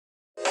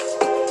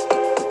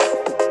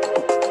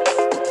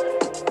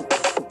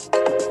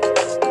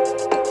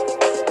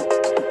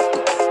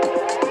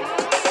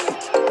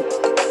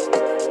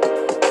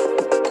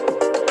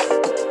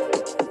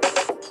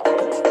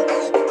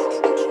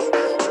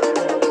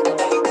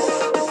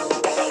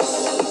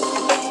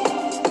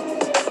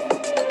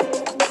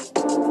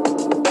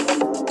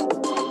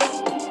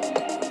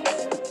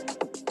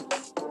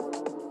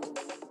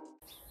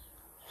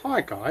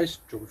guys,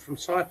 George from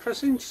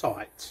Cyprus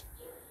Insight,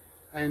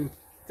 and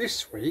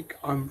this week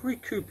I'm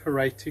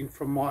recuperating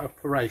from my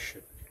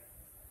operation.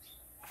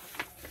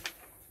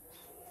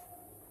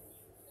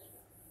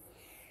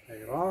 There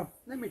you are.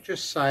 Let me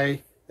just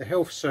say the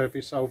health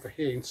service over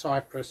here in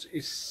Cyprus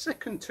is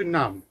second to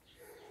none.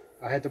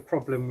 I had a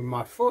problem with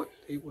my foot,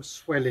 it was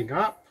swelling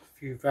up, a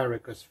few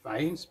varicose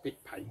veins, a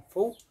bit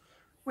painful.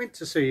 Went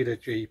to see the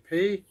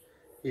GP,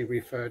 he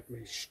referred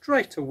me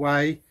straight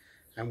away,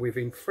 and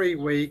within 3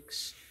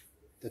 weeks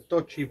the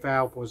dodgy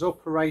valve was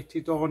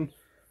operated on,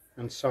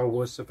 and so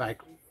was the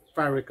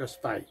varicose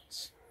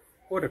veins.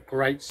 What a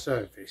great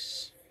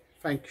service.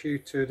 Thank you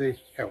to the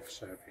health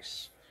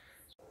service.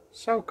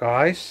 So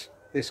guys,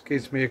 this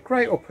gives me a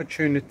great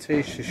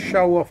opportunity to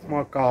show off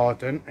my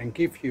garden and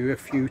give you a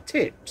few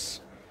tips.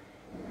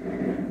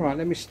 Right,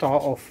 let me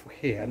start off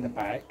here in the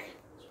back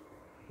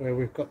where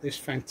we've got this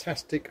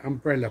fantastic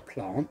umbrella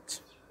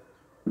plant,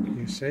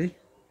 you see,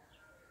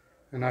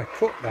 and I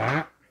put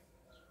that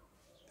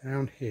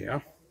down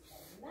here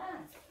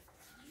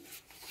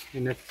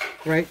in a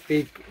great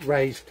big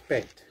raised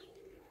bed.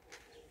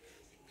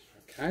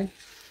 Okay,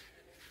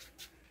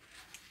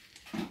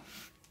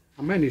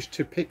 I managed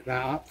to pick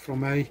that up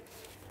from a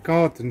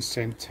garden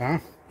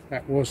centre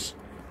that was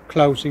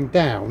closing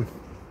down,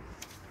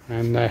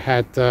 and they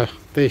had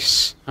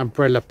this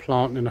umbrella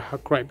plant in a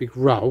great big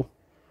row,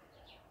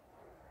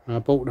 and I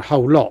bought the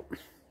whole lot.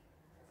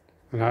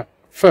 And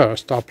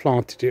first I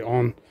planted it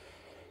on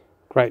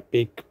great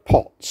big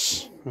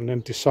pots, and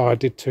then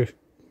decided to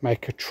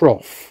make a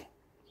trough,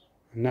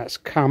 and that's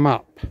come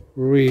up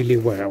really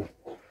well.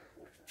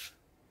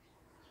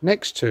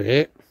 Next to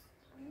it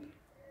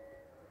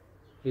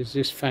is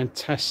this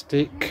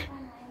fantastic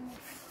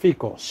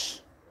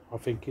figos, I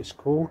think it's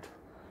called.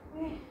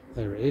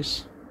 There it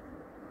is.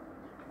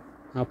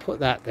 I'll put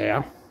that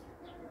there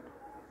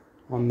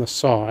on the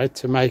side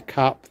to make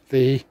up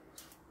the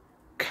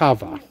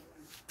cover.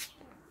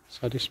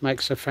 So this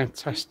makes a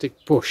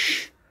fantastic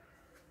bush.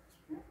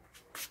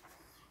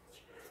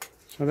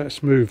 So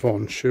let's move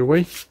on, shall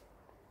we?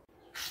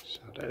 So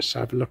let's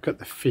have a look at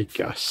the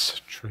figos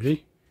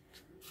tree.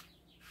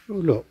 Oh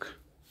look,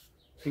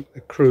 I think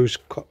the crew's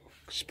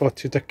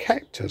spotted a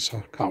cactus.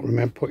 I can't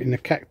remember putting the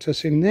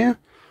cactus in there.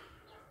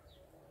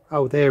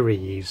 Oh, there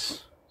he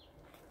is.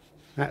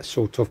 That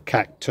sort of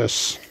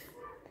cactus.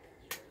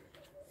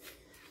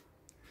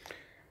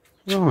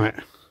 Right,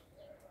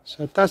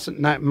 so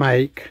doesn't that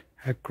make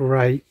a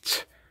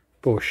great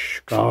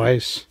bush,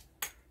 guys?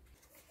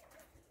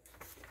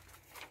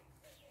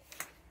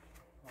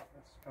 Right,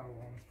 let's go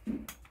on to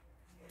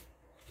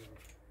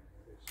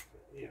this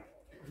here.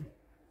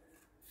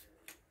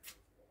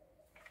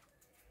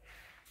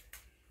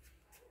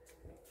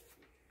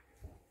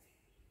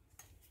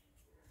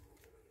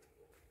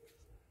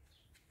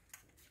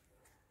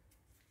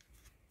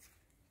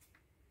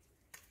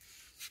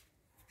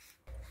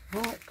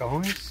 Right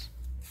guys,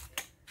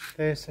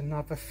 there's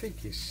another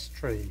figos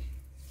tree.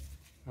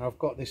 I've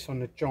got this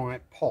on a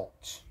giant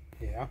pot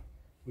here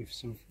with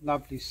some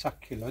lovely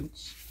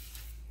succulents.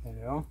 There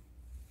they are,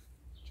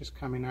 just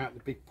coming out of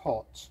the big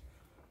pot.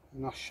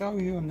 And I'll show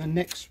you on the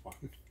next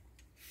one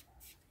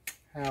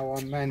how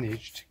I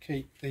managed to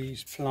keep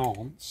these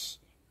plants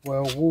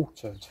well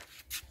watered.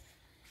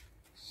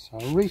 So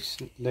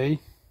recently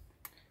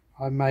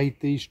I made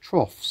these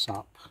troughs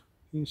up.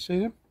 Can you see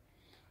them?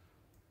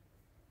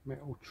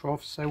 Metal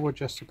troughs. They were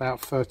just about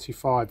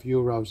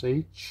 €35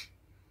 each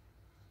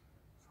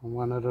from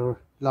one of the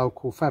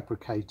local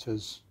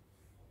fabricators.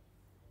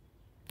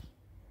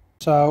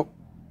 So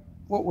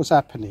what was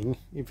happening,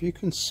 if you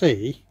can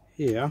see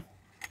here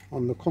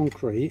on the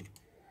concrete,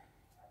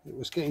 it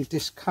was getting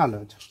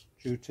discoloured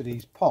due to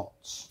these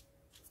pots.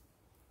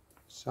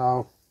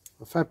 So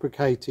I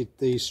fabricated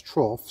these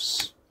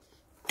troughs,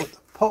 put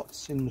the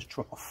pots in the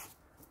trough,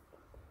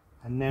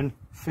 and then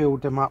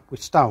filled them up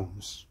with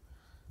stones.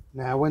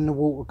 Now when the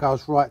water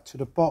goes right to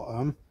the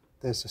bottom,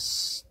 there's a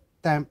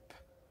damp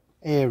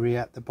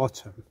area at the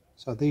bottom,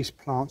 so these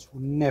plants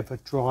will never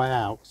dry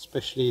out,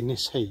 especially in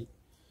this heat.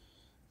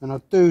 And I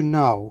do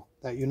know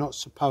that you're not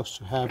supposed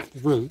to have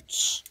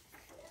roots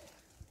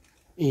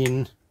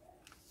in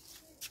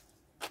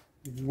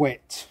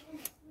wet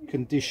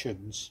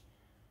conditions,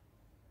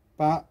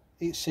 but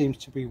it seems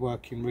to be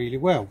working really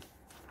well.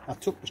 I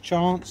took the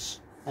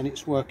chance and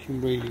it's working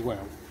really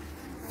well.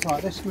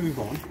 Right, let's move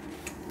on.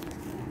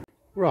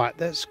 Right,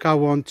 let's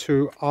go on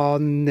to our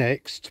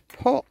next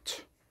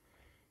pot.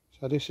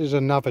 So this is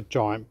another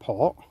giant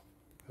pot.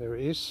 There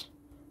it is.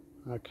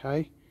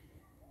 Okay.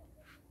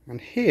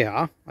 And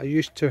here I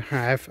used to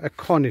have a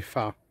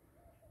conifer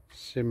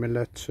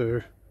similar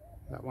to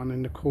that one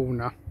in the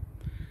corner.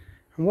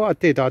 And what I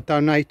did, I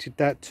donated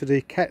that to the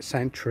cat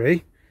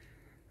sanctuary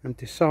and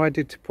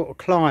decided to put a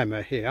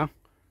climber here.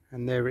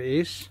 And there it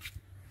is.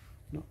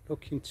 Not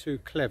looking too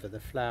clever, the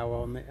flower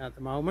on it at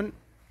the moment.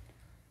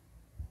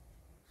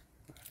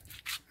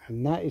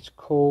 And that is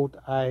called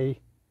a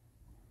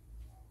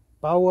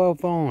boa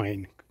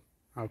vine.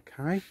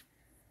 Okay,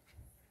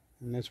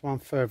 and there's one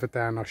further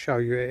down, I'll show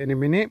you it in a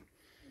minute.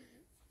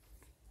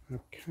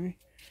 Okay.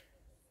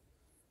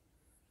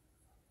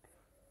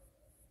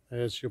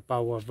 There's your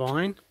boa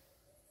vine.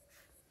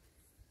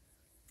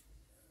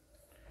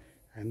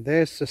 And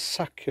there's the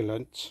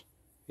succulent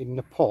in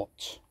the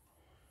pot.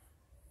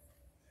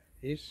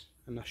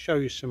 And I'll show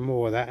you some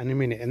more of that in a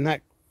minute. And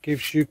that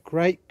gives you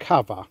great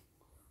cover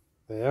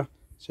there,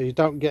 so you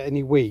don't get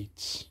any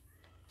weeds.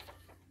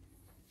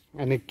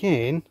 And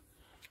again,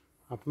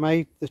 I've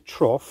made the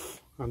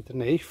trough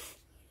underneath,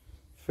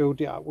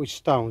 filled it up with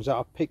stones that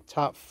I picked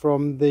up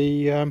from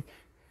the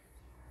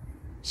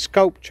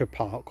sculpture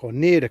park, or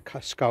near the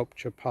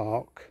sculpture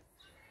park.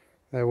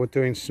 They were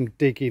doing some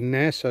digging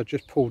there, so I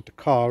just pulled the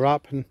car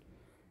up and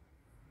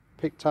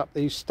picked up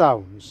these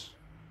stones,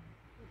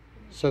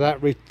 so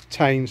that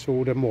retains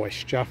all the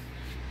moisture.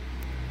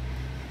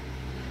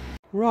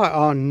 Right,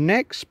 our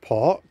next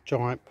pot,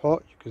 giant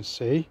pot, you can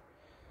see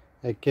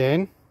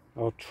again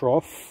our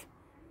trough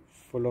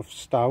full of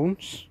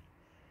stones.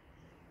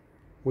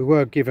 We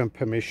were given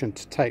permission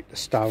to take the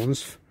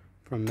stones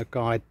from the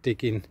guy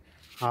digging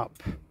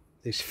up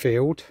this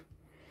field.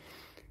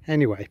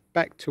 Anyway,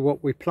 back to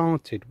what we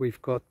planted.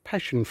 We've got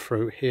passion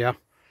fruit here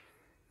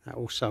that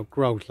also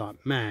grows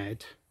like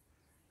mad,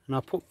 and I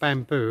put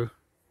bamboo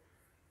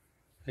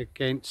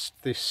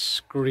against this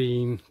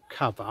screen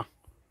cover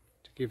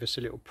to give us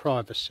a little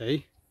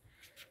privacy,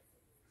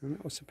 and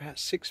that was about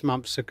 6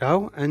 months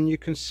ago, and you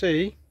can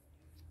see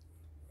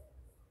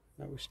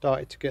that we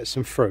started to get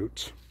some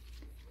fruit.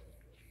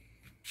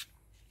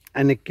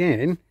 And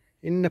again,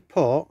 in the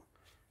pot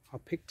I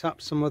picked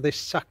up some of this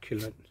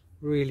succulent,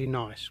 really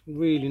nice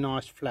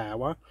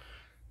flower.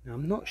 Now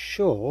I'm not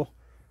sure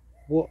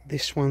what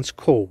this one's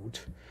called,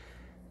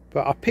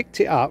 but I picked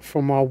it up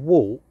from our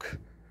walk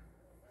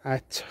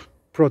at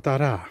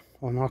Brodara,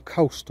 on our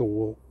coastal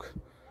walk.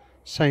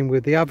 Same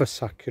with the other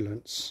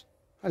succulents.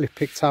 I only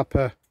picked up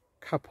a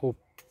couple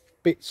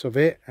bits of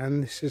it,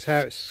 and this is how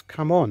it's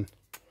come on.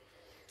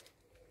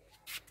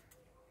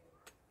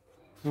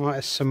 Right,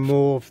 there's some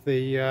more of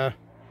the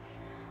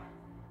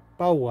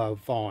boa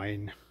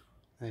vine.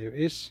 There it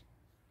is.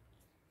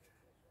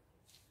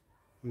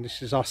 And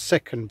this is our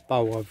second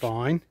boa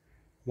vine,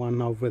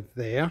 one over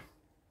there.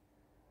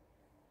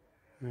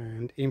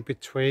 And in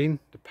between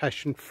the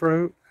passion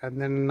fruit,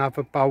 and then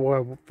another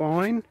boa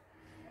vine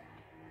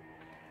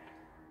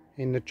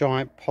in the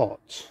giant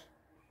pot.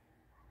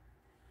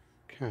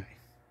 Okay.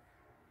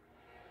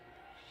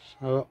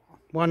 So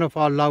one of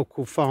our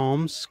local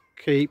farms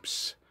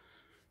keeps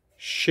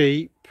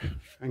sheep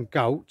and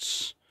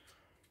goats,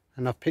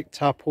 and I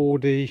picked up all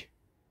the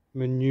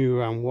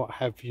manure and what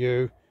have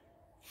you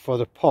for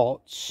the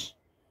pots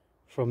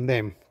from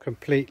them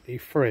completely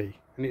free,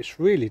 and it's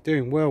really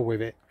doing well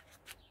with it.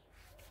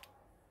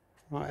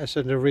 Right, that's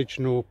an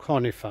original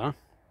conifer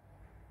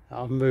that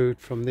I've moved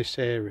from this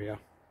area.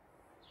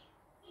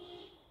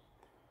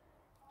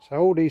 So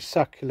all these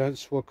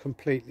succulents were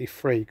completely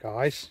free,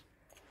 guys.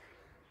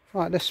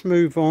 Right, let's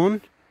move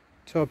on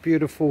to a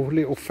beautiful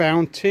little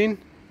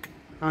fountain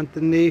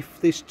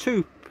underneath this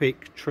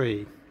toothpick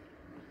tree.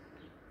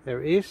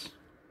 There it is.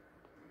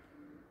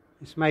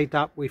 It's made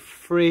up with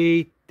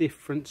 3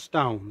 different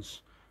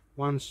stones.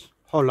 One's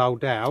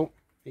hollowed out.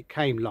 It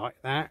came like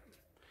that.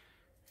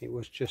 It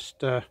was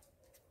just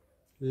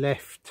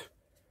left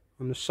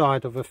on the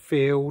side of a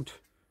field,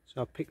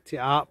 so I picked it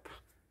up.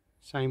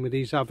 Same with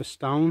these other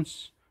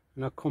stones,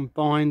 and I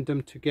combined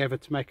them together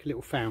to make a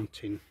little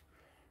fountain.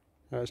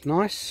 That's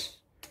nice.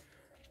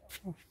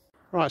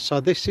 Right, so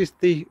this is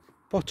the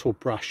bottle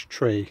brush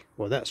tree.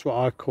 Well, that's what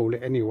I call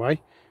it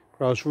anyway.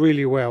 Grows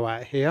really well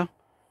out here,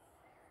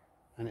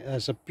 and it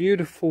has a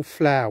beautiful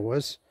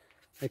flowers.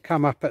 They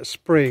come up at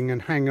spring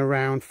and hang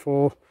around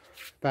for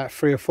about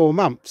 3 or 4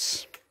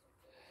 months.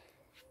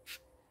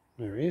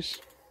 There it is.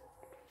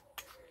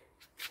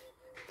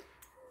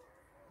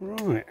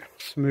 Right,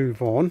 let's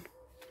move on.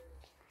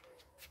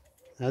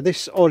 Now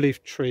this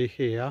olive tree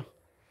here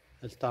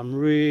has done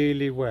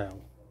really well.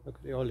 Look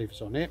at the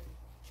olives on it.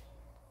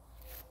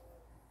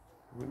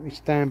 Let me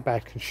stand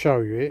back and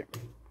show you it.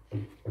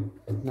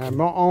 Now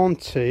my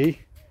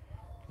auntie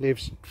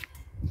lives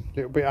a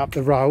little bit up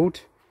the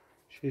road.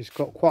 She's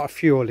got quite a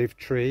few olive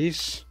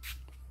trees.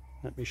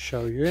 Let me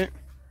show you it.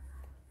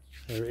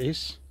 There it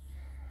is.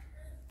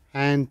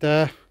 And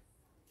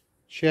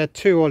she had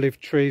 2 olive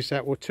trees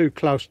that were too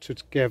close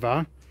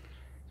together,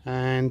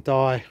 and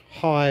I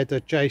hired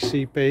a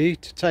JCB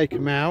to take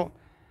them out,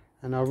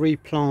 and I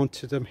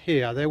replanted them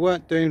here. They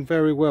weren't doing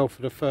very well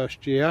for the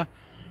first year,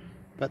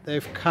 but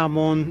they've come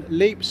on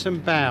leaps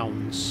and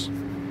bounds.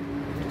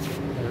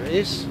 There it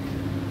is.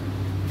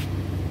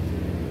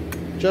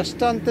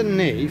 Just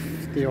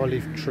underneath the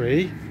olive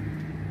tree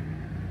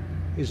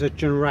is a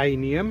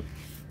geranium.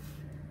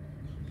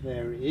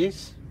 There it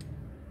is.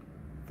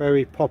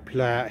 Very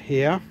popular out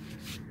here.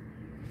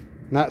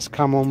 And that's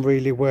come on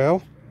really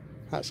well.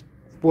 That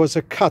was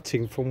a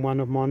cutting from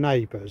one of my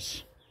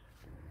neighbours.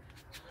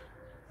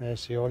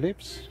 There's the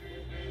olives.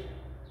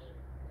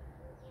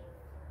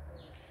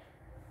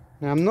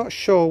 Now I'm not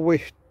sure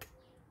what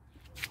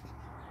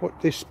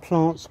this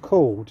plant's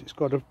called. It's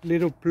got a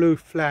little blue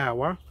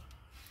flower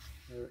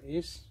There it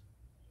is.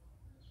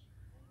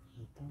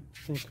 I don't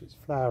think it's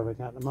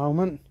flowering at the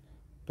moment,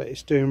 but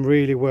it's doing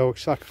really well.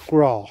 It's like a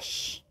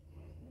grass.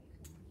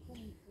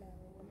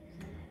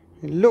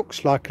 It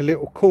looks like a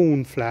little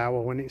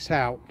cornflower when it's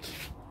out.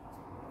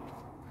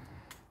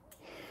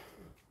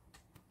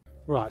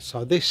 Right,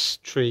 so this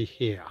tree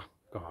here,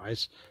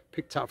 guys,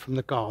 picked up from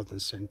the garden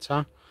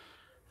centre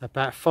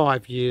about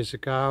 5 years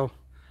ago.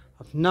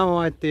 I've no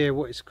idea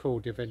what it's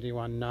called, if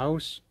anyone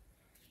knows.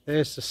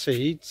 There's the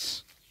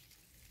seeds.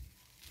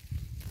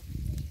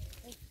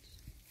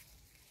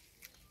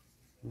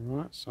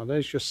 Alright, so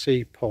there's your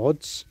seed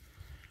pods.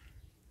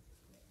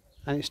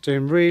 And it's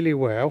doing really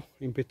well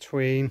in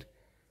between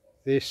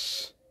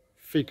this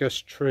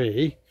ficus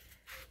tree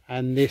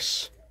and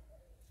this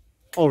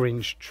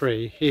orange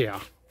tree here.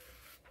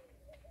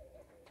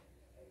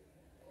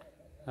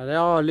 Now they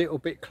are a little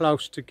bit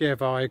close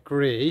together, I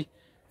agree,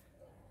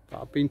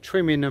 but I've been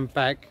trimming them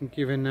back and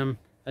giving them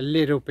a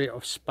little bit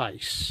of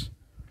space.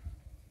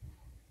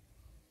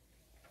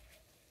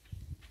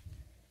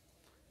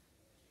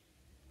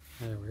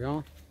 There we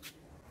are.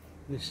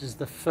 This is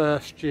the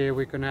first year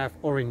we're going to have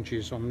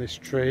oranges on this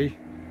tree.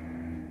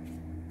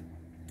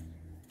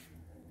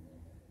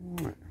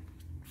 Right.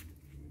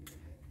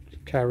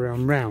 Let's carry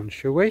on round,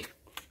 shall we?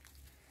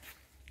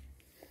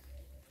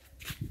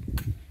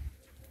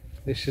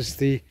 This is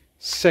the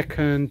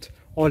second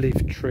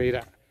olive tree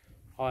that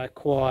I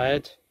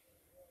acquired,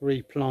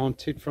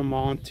 replanted from my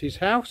auntie's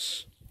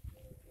house.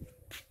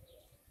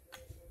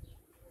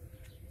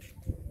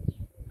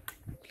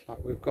 Looks like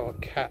we've got a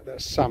cat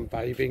that's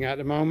sunbathing at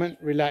the moment,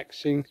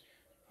 relaxing.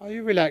 Are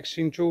you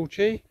relaxing,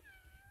 Georgie?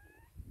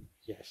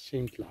 Yes,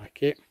 seems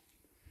like it.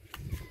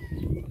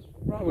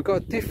 Right, we've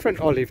got a different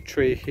olive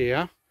tree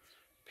here.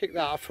 Picked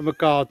that up from a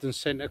garden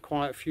centre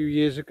quite a few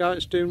years ago.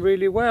 It's doing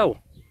really well.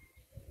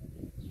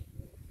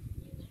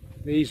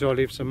 These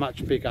olives are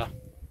much bigger.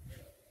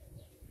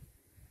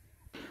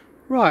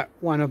 Right,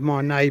 one of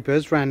my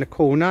neighbours round the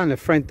corner and a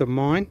friend of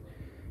mine,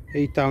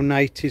 he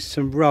donated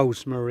some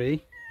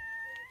rosemary.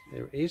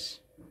 There it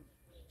is.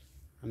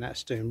 And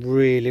that's doing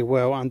really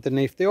well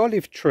underneath the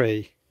olive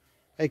tree.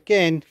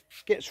 Again,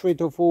 gets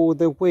rid of all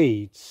the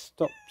weeds,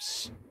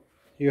 stops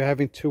you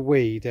having to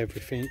weed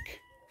everything.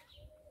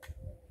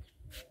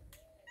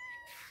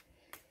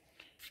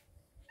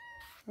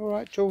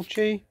 Alright,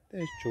 Georgie,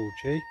 there's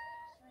Georgie.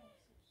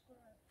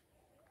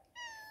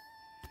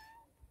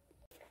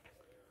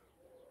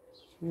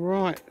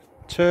 Right,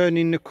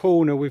 turning the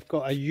corner, we've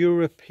got a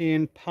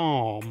European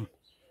palm.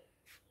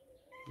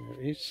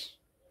 There it is.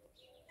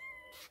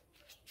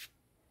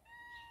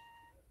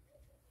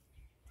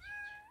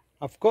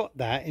 I've got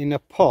that in a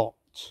pot.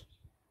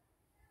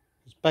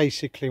 It's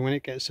basically when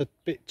it gets a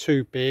bit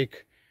too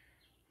big,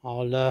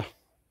 I'll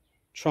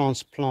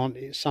transplant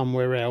it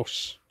somewhere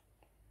else.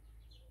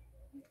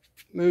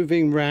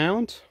 Moving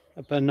round,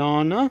 a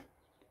banana.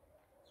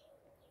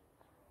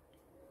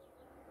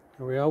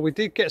 There we are. We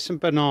did get some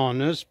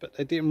bananas, but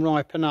they didn't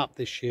ripen up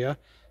this year,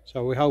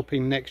 so we're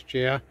hoping next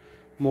year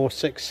more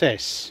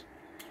success.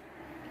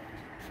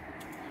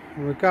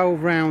 We'll go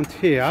round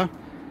here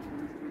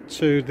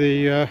to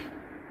the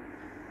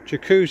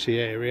jacuzzi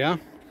area.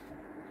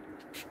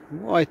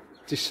 What I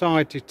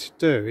decided to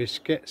do is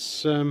get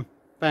some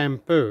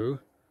bamboo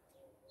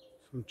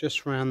from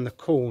just round the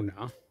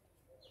corner,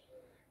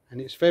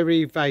 and it's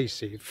very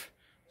evasive.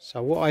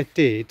 So what I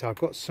did, I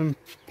got some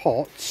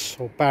pots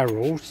or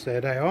barrels, there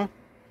they are,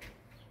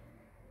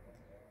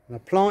 and I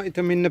planted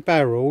them in the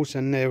barrels,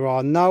 and there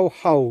are no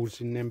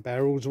holes in them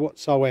barrels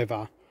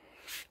whatsoever,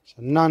 so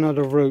none of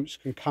the roots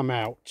can come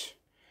out.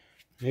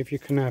 And if you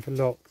can have a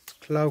look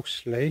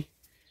closely,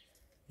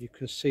 you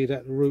can see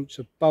that the roots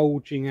are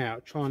bulging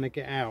out, trying to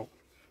get out.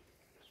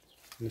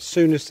 And as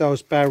soon as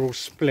those barrels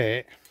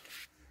split,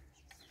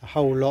 the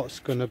whole lot's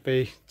going to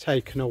be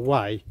taken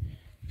away.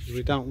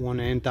 We don't want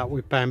to end up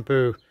with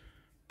bamboo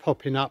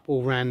popping up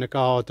all around the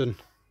garden.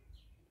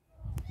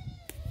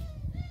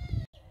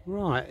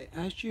 Right,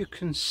 as you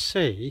can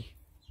see,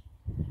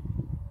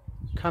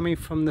 coming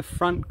from the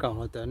front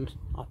garden,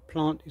 I've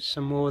planted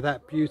some more of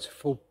that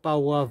beautiful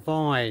boa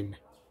vine.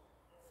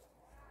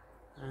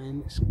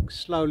 And it's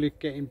slowly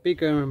getting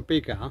bigger and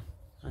bigger.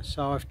 And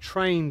so I've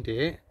trained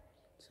it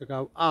to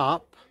go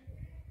up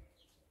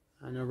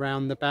and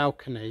around the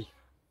balcony,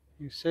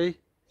 you see?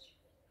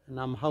 And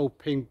I'm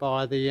hoping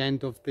by the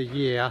end of the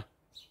year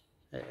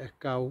it'll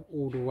go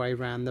all the way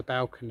around the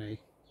balcony.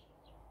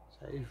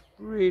 So it's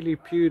a really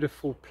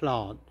beautiful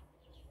plant.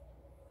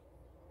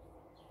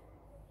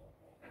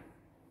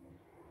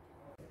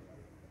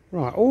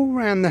 Right, all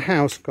around the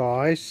house,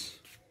 guys,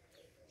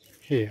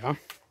 here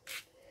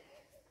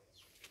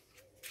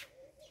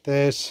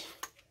there's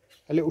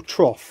a little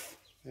trough.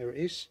 There it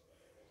is.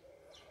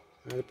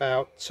 And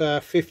about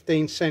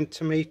 15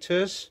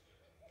 centimetres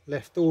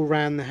left all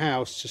around the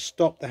house to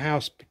stop the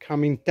house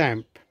becoming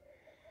damp,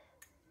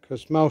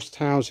 because most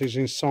houses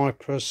in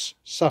Cyprus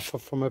suffer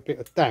from a bit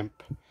of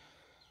damp.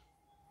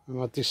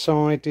 And I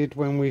decided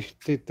when we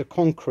did the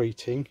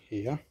concreting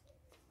here,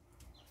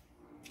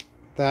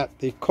 that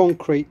the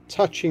concrete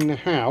touching the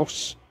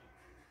house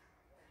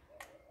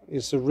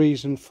is the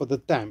reason for the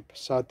damp.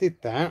 So I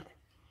did that,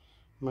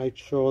 made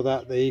sure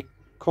that the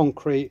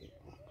concrete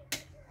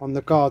on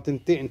the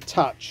garden didn't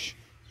touch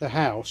the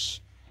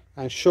house,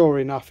 and sure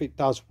enough it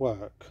does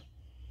work.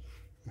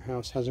 The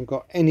house hasn't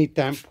got any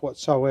damp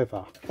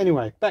whatsoever.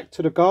 Anyway, back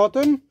to the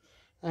garden,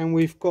 and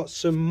we've got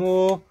some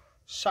more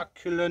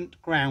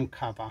succulent ground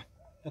cover.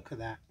 Look at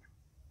that.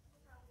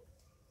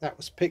 That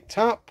was picked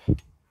up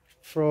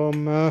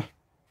from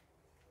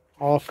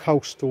our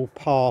coastal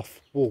path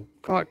walk.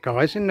 Right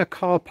guys, in the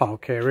car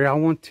park area I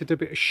wanted a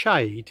bit of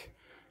shade.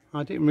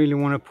 I didn't really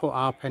want to put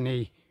up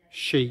any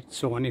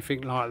sheets or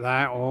anything like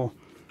that, or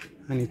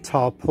any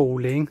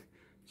tarpaulin,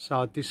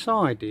 so I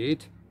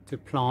decided to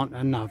plant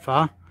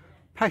another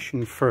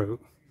passion fruit.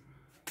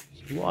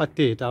 So what I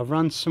did, I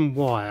run some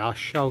wire. I'll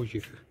show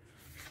you.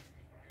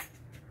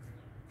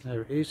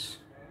 There it is,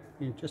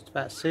 you can just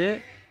about see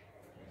it.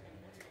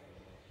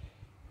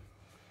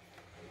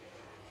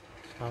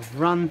 So I've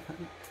run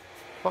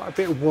quite a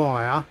bit of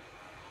wire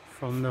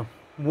from the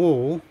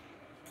wall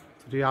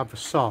to the other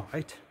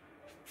side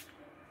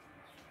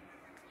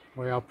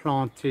where I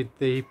planted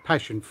the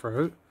passion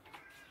fruit,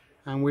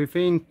 and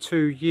within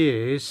 2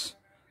 years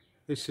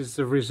this is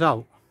the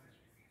result.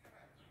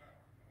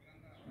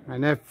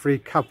 And every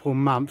couple of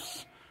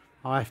months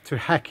I have to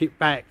hack it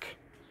back.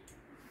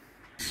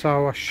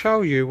 So I'll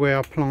show you where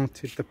I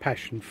planted the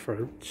passion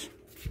fruit.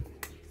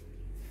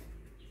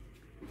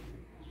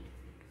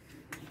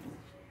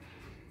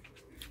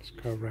 Let's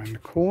go around the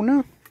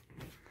corner.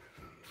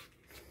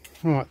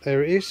 Right,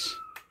 there it is.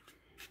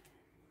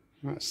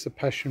 That's the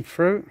passion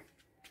fruit.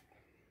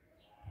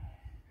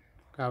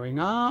 Going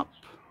up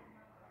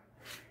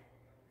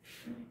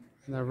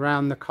and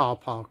around the car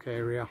park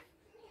area.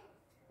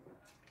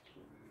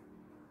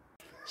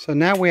 So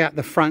now we're at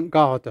the front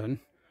garden,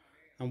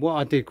 and what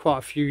I did quite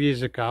a few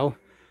years ago,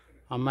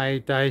 I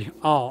made an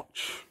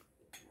arch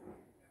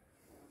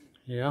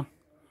here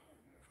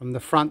from the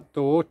front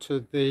door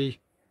to the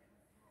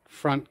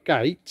front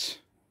gate,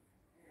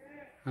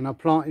 and I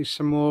planted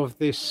some more of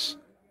this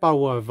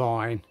boa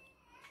vine.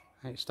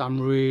 It's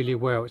done really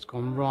well. It's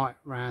gone right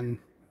round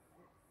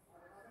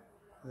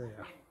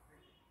there.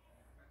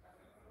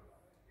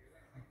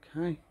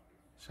 Okay,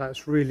 so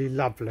it's really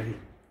lovely.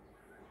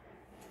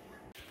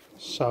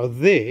 So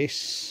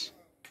this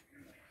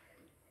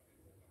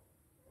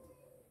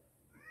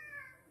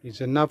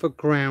is another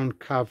ground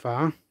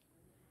cover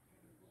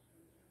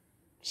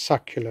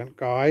succulent,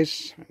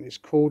 guys, and it's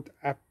called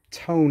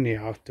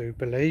Aptonia, I do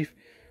believe,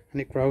 and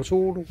it grows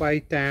all the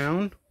way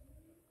down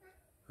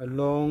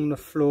along the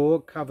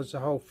floor, covers the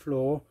whole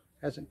floor.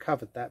 Hasn't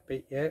covered that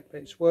bit yet,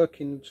 but it's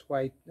working its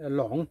way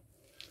along,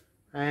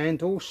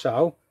 and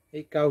also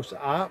it goes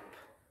up.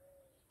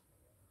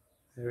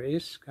 There it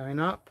is, going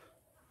up,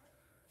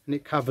 and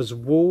it covers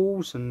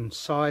walls and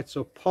sides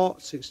of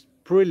pots. It's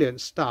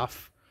brilliant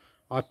stuff.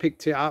 I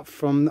picked it up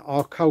from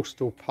our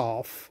coastal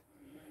path,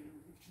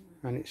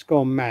 and it's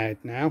gone mad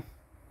now.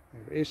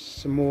 There is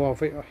some more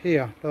of it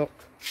here, look.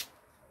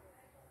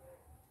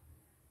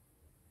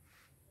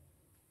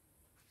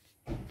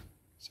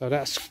 So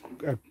that's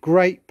a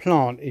great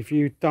plant if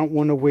you don't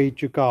want to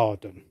weed your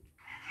garden.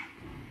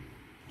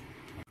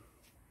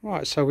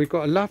 Right, so we've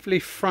got a lovely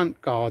front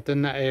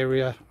garden, that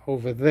area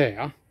over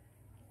there.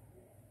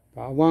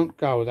 But I won't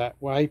go that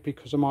way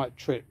because I might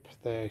trip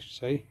there,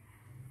 see.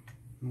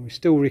 And we're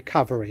still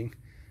recovering.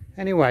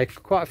 Anyway,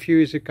 quite a few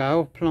years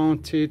ago I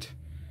planted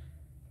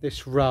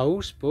this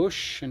rose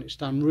bush, and it's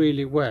done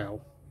really well.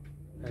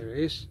 There it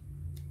is.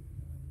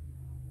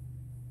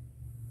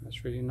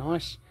 That's really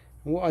nice.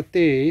 And what I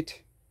did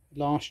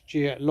last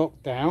year at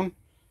lockdown,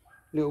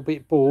 a little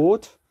bit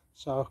bored,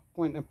 so I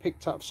went and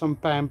picked up some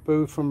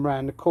bamboo from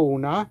round the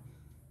corner.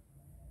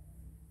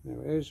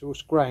 There it is, it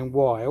was growing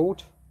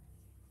wild,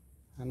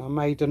 and I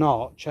made an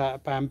arch out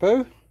of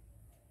bamboo.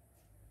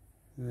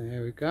 And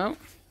there we go.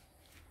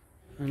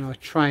 And I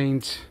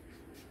trained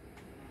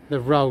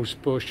the rose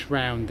bush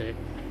round it.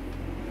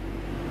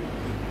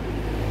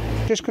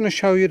 Just going to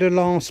show you the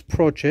last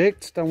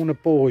project. Don't want to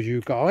bore you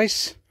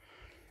guys.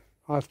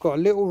 I've got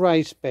a little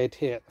raised bed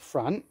here at the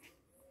front,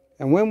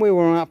 and when we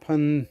were up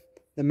in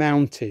the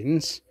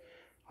mountains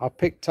I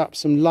picked up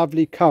some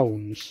lovely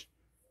cones.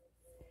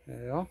 There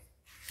they are.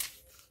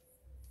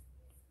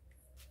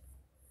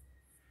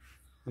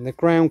 And the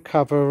ground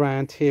cover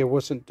around here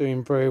wasn't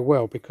doing very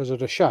well because of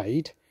the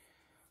shade,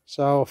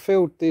 so I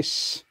filled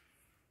this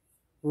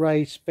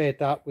raised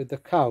bed up with the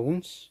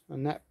cones,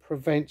 and that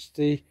prevents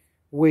the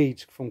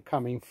weeds from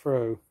coming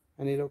through,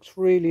 and it looks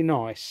really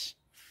nice.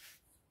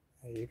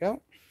 There you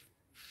go.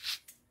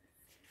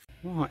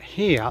 Right,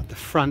 here at the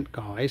front,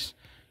 guys,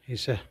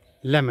 is a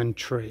lemon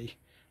tree.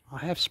 I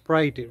have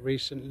sprayed it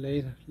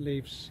recently. The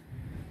leaves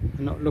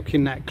are not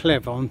looking that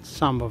clever on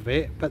some of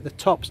it, but the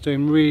top's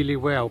doing really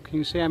well. Can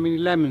you see how many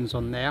lemons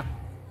on there?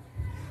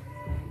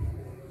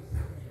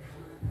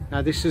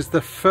 Now this is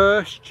the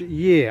first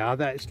year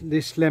that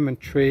this lemon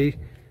tree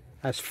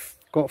has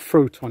got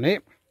fruit on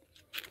it.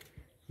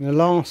 In the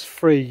last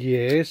 3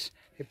 years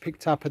it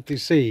picked up a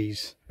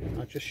disease.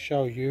 I'll just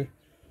show you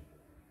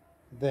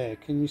there.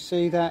 Can you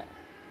see that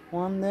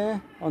one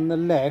there on the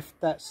left?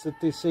 That's the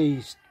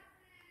disease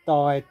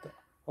died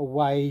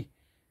away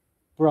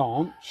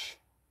branch,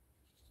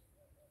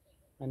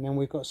 and then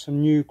we've got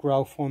some new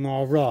growth on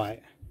our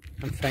right,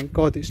 and thank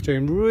God it's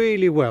doing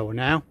really well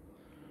now.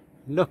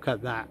 Look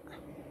at that.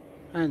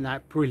 Isn't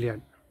that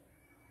brilliant?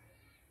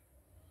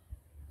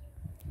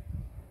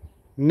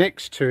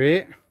 Next to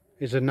it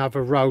is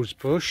another rose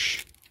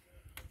bush.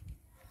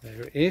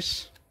 There it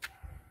is.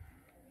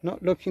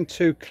 Not looking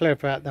too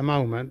clever at the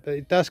moment, but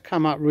it does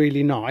come up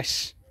really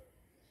nice.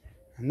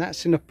 And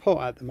that's in a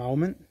pot at the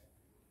moment.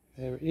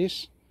 There it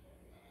is.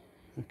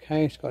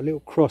 Okay, it's got a little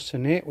cross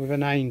in it with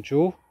an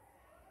angel,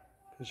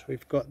 because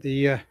we've got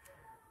the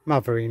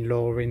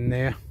mother-in-law in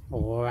there,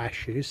 or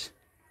ashes.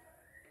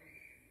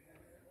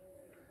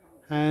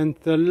 And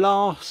the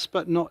last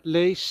but not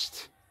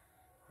least,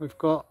 we've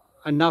got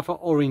another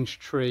orange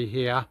tree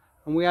here,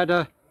 and we had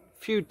a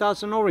few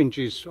dozen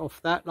oranges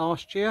off that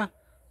last year,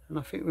 and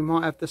I think we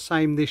might have the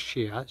same this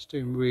year. It's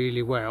doing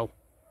really well.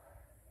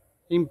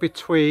 In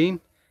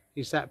between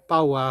is that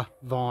boa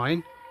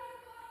vine,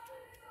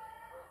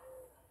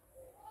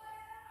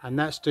 and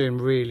that's doing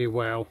really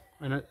well.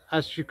 And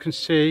as you can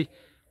see,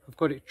 I've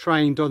got it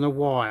trained on a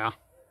wire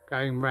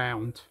going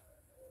round.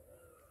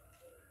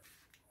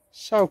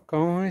 So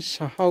guys,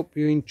 I hope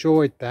you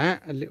enjoyed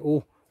that, a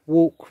little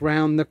walk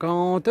round the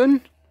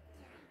garden.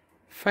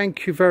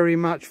 Thank you very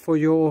much for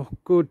your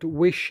good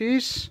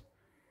wishes.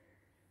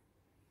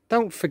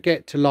 Don't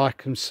forget to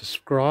like and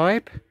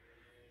subscribe,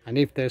 and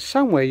if there's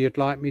somewhere you'd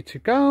like me to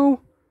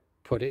go,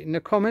 put it in the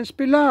comments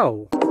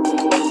below.